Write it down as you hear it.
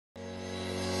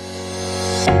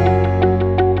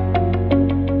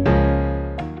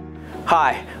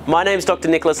My name is Dr.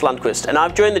 Nicholas Lundquist and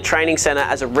I've joined the Training Centre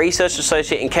as a Research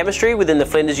Associate in Chemistry within the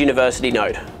Flinders University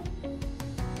node.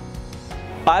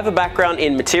 I have a background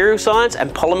in material science and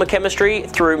polymer chemistry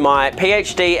through my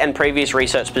PhD and previous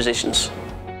research positions.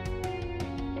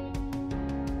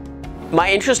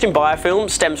 My interest in biofilm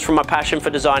stems from my passion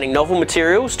for designing novel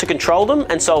materials to control them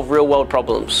and solve real-world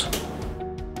problems.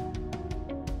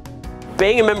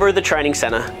 Being a member of the Training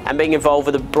Centre and being involved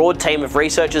with a broad team of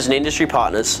researchers and industry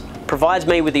partners provides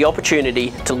me with the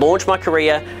opportunity to launch my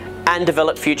career and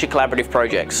develop future collaborative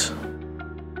projects.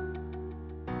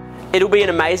 It'll be an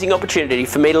amazing opportunity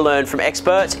for me to learn from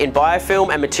experts in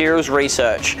biofilm and materials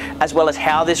research, as well as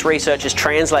how this research is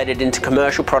translated into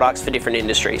commercial products for different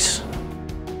industries.